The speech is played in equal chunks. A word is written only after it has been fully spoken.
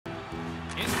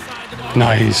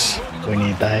Nice. We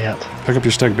need that. Pick up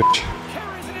your stick, bitch.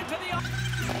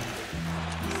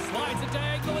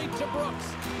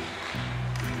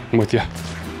 I'm with you.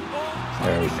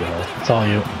 There we go. It's all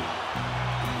you.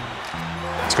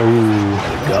 Let's go. There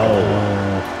we go.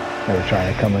 They were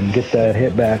trying to come and get that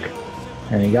hit back.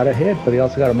 And he got a hit, but he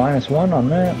also got a -1 on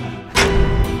that.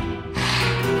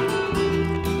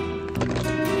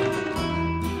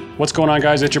 What's going on,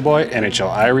 guys? It's your boy, NHL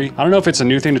Irie. I don't know if it's a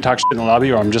new thing to talk shit in the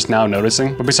lobby or I'm just now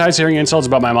noticing, but besides hearing insults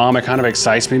about my mom, it kind of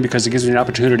excites me because it gives me an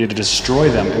opportunity to destroy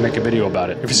them and make a video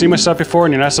about it. If you've seen my stuff before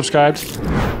and you're not subscribed,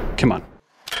 come on.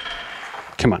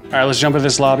 Come on. All right, let's jump into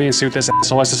this lobby and see what this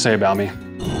asshole has to say about me.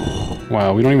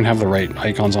 Wow, we don't even have the right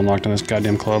icons unlocked in this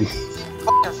goddamn club.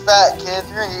 Fucking fat kid,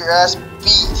 you're gonna get your ass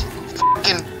beat.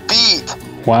 Fucking beat.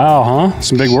 Wow, huh?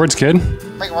 Some big words, kid.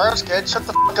 Like words, kid. Shut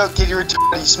the fuck up, kid. You're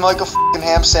retarded. You smell like a fucking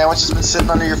ham sandwich that's been sitting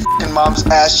under your fucking mom's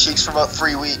ass cheeks for about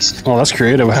 3 weeks. Oh, that's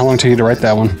creative. How long did it take you to write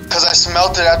that one? Cause I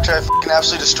smelt it after I fucking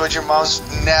absolutely destroyed your mom's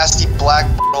nasty black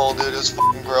hole, dude. It was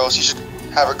fucking gross. You should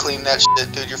have her clean that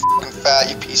shit, dude. You're fucking fat,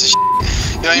 you piece of shit.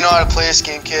 You know how to play this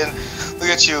game, kid. Look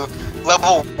at you.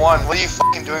 Level 1. What are you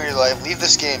fucking doing in your life? Leave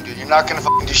this game, dude. You're not gonna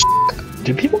fucking do shit.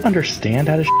 Do people understand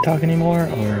how to talk anymore,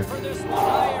 or?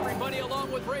 Hi, everybody.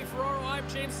 Along with Ray Ferraro, I'm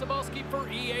James Cebulski for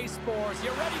EA Sports.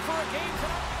 You ready for a game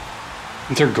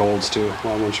tonight? They're golds, too.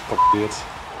 Well, bunch of fucking idiots.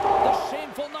 The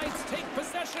shameful Knights take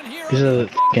possession here. These are the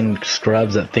fucking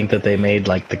scrubs that think that they made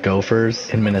like the Gophers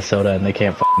in Minnesota and they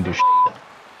can't fucking do shit.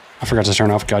 I forgot to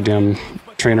turn off goddamn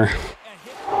trainer.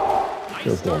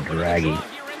 Feels a little draggy. A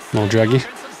little draggy.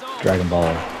 Dragon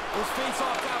Ball.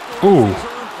 Ooh,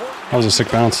 that was a sick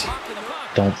bounce.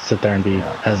 Don't sit there and be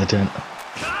hesitant.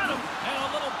 And a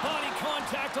little body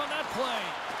contact on that play.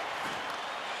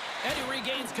 Eddie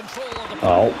regains control of the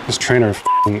Oh. This trainer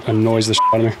f***ing annoys the shit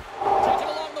out of me. taken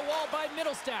along the wall by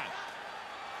Middlestat.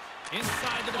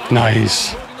 Inside the box.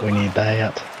 Nice. We need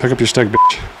that. Pick up your stick,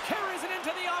 bitch. Carries it into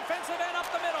the offensive end up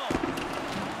the middle.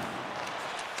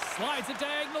 Slides it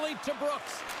diagonally to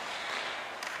Brooks.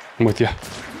 I'm with you.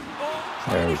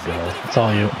 There we go. It's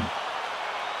all you.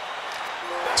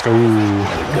 Let's go. There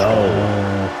we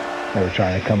go. They were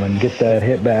trying to come and get that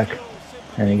hit back.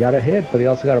 And he got a hit, but he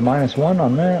also got a -1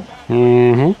 on that.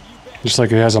 Mm-hmm. Just like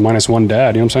he has a -1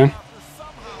 dad, you know what I'm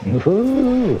saying?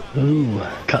 Ooh. Ooh.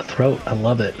 Cutthroat. I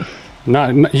love it.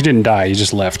 Not, he didn't die, he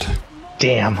just left.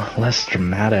 Damn. Less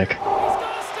dramatic.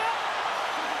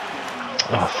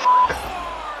 Oh, fuck.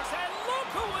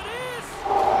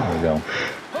 There we go.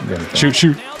 Shoot,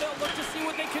 shoot. Now they'll look to see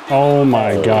what they can do. Oh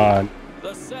my god.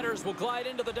 The setters will glide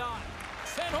into the dot.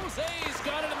 San Jose's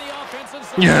got it in the offensive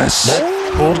zone. Yes!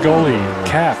 Old goalie.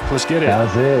 Cap, let's get it.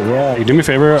 That's it, yeah. Hey, do me a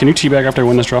favor, can you teabag after I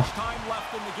win this draw? Time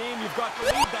left in the game. You've got the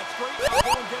lead. That's great. Now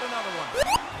go and get another one.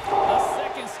 The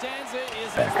second stanza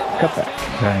is as the Cut pass back.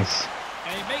 down low. Nice.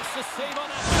 And he makes the save on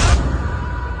that.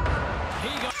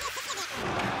 He got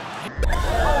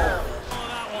on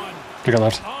that one. I got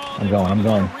left. Oh, I'm going, I'm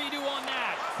going. redo on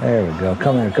that. There we go.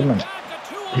 Come here, come on. Back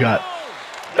to 2-0. You got.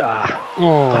 Ah.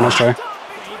 Oh, nice try.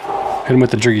 Hit him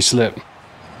with the jiggy slip.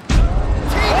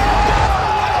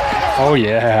 Oh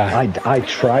yeah. I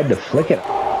tried to flick it.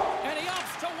 And he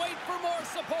opts to wait for more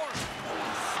support.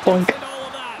 Boink. And all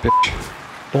of that. Bitch.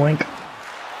 Boink.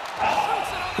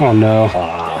 Oh no.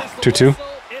 Ah. 2-2.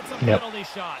 It's a Yep. penalty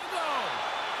shot.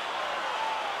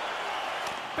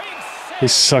 Big save. He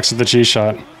sucks at the G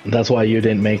shot. That's why you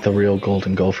didn't make the real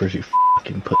Golden Gophers, you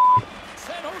fucking put.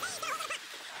 San Jose.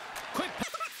 Quick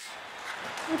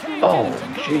Oh,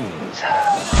 jeez.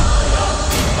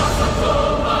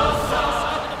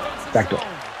 Back door.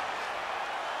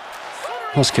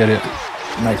 Let's get it.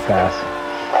 Nice pass.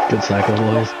 Good cycle,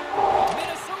 boys.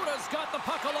 Minnesota's got the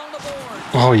puck along the board.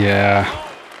 Oh yeah.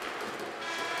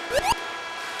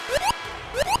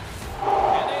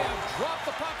 And they have dropped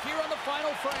the puck here on the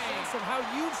final frame. Of how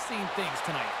you've seen things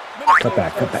tonight. Cut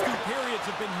back, cut back. Two periods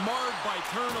have been marred by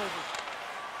turnovers.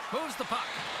 Who's the puck?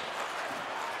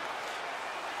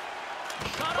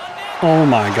 Shot on net. Oh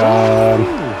my god.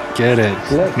 Get it.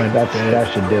 Look, that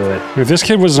should do it. If this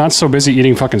kid was not so busy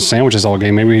eating fucking sandwiches all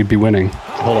game, maybe he'd be winning.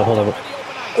 Hold up, hold up.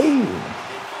 Ooh.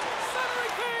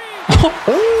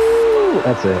 Ooh.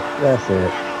 That's it. That's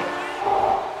it.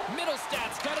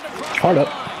 Middlestat's got it across Hard the up.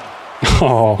 line.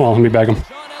 Oh, well, let me bag him.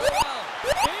 John LOL.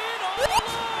 In all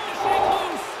alone to shake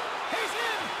loose. He's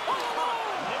in all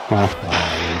alone. Wow. Wow,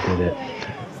 he did it.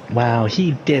 Wow, he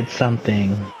did something.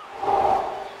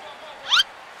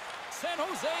 San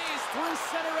Jose's through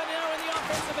center and now in the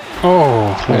offensive end.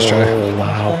 Oh, nice try. Oh,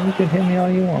 wow. You can hit me all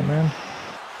you want, man.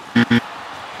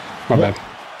 My bad.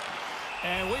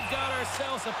 And we've got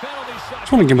ourselves a penalty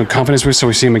Just want to give him a confidence boost so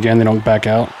we see him again. They don't back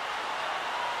out.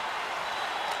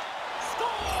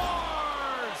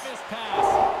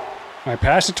 I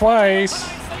passed it twice.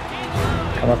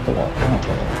 Come up the wall. Come up the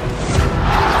wall.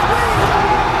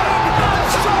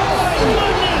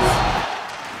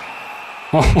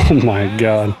 Oh my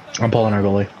god. I'm pulling our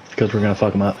goalie because we're gonna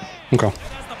fuck him up. Okay.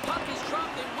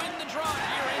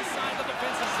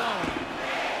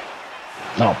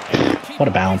 Oh, what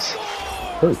a bounce.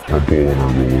 I'm pulling our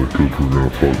goalie because we're gonna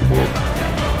fuck him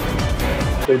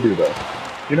up. They do that,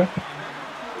 you know?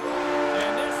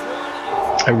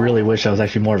 I really wish that was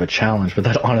actually more of a challenge, but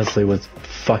that honestly was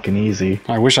fucking easy.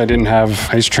 I wish I didn't have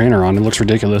Ice Trainer on. It looks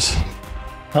ridiculous.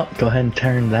 Oh, go ahead and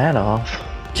turn that off.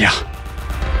 Yeah.